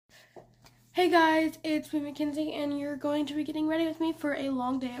Hey guys, it's me, Mackenzie, and you're going to be getting ready with me for a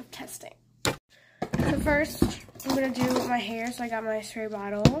long day of testing. So first, I'm going to do my hair. So I got my spray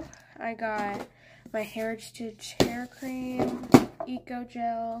bottle. I got my Heritage hair cream, Eco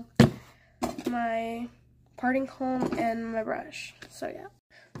Gel, my parting comb, and my brush. So yeah.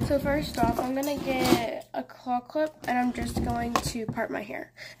 So first off, I'm going to get a claw clip, and I'm just going to part my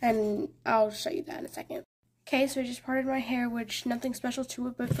hair. And I'll show you that in a second. Okay, so I just parted my hair, which nothing special to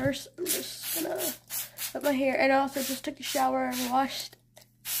it, but first I'm just gonna put my hair, and I also just took a shower, washed,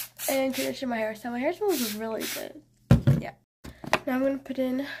 and conditioned my hair, so my hair smells really good. Yeah. Now I'm gonna put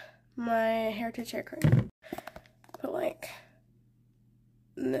in my Heritage hair cream. Put like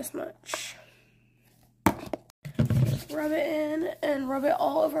this much. Just rub it in, and rub it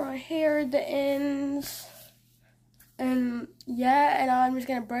all over my hair, the ends. And yeah, and I'm just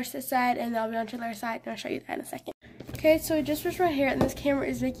gonna brush this side, and I'll be on to the other side, and I'll show you that in a second. Okay, so I just brushed my hair, and this camera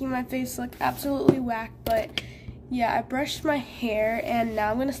is making my face look absolutely whack, but yeah, I brushed my hair, and now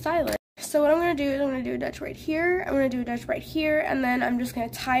I'm gonna style it. So what I'm gonna do is I'm gonna do a Dutch right here, I'm gonna do a Dutch right here, and then I'm just gonna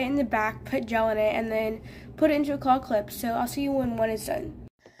tie it in the back, put gel in it, and then put it into a claw clip. So I'll see you when one is done.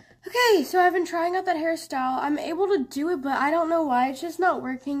 Okay, so I've been trying out that hairstyle. I'm able to do it, but I don't know why. It's just not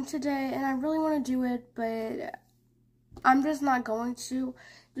working today, and I really want to do it, but I'm just not going to.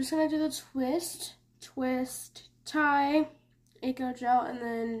 I'm just going to do the twist, tie, Eco Gel,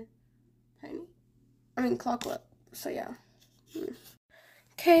 and then claw clip. So yeah.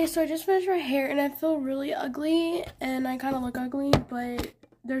 Okay, so I just finished my hair, and I feel really ugly, and I kind of look ugly, but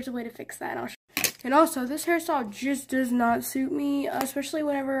there's a way to fix that. And I'll show you. And also, this hairstyle just does not suit me, especially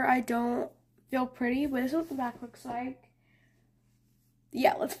whenever I don't feel pretty, but this is what the back looks like.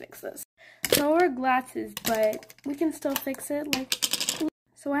 Yeah, let's fix this. So I wear glasses, but we can still fix it.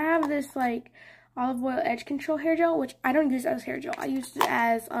 So I have this like olive oil edge control hair gel, which I don't use as hair gel. I use it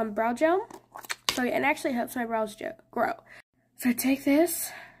as brow gel. So yeah, it actually helps my brows grow. So I take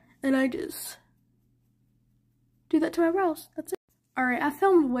this and I just do that to my brows. That's it. Alright, I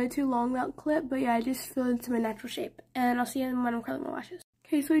filmed way too long that clip, but yeah, I just filled into my natural shape. And I'll see you when I'm curling my lashes.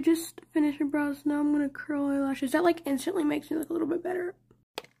 Okay, so I just finished my brows. Now I'm gonna curl my lashes. That like instantly makes me look a little bit better.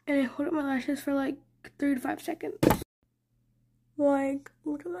 And I hold up my lashes for like 3 to 5 seconds. Like,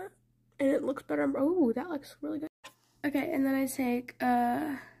 look at that. And it looks better. Oh, that looks really good. Okay, and then I take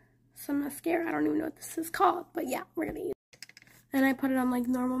some mascara. I don't even know what this is called, but yeah, we're gonna use it. And I put it on like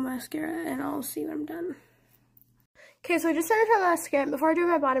normal mascara, and I'll see when I'm done. Okay, so I just finished my mascara. Before I do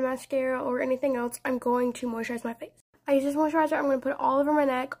my body mascara or anything else, I'm going to moisturize my face. I use this moisturizer. I'm going to put it all over my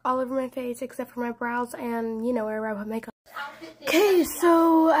neck, all over my face, except for my brows and, you know, where I put makeup. Okay,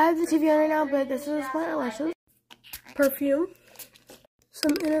 so I have the TV on right now, but this is my eyelashes. Perfume.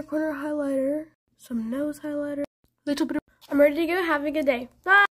 Some inner corner highlighter. Some nose highlighter. Little bit of... I'm ready to go. Have a good day. Bye!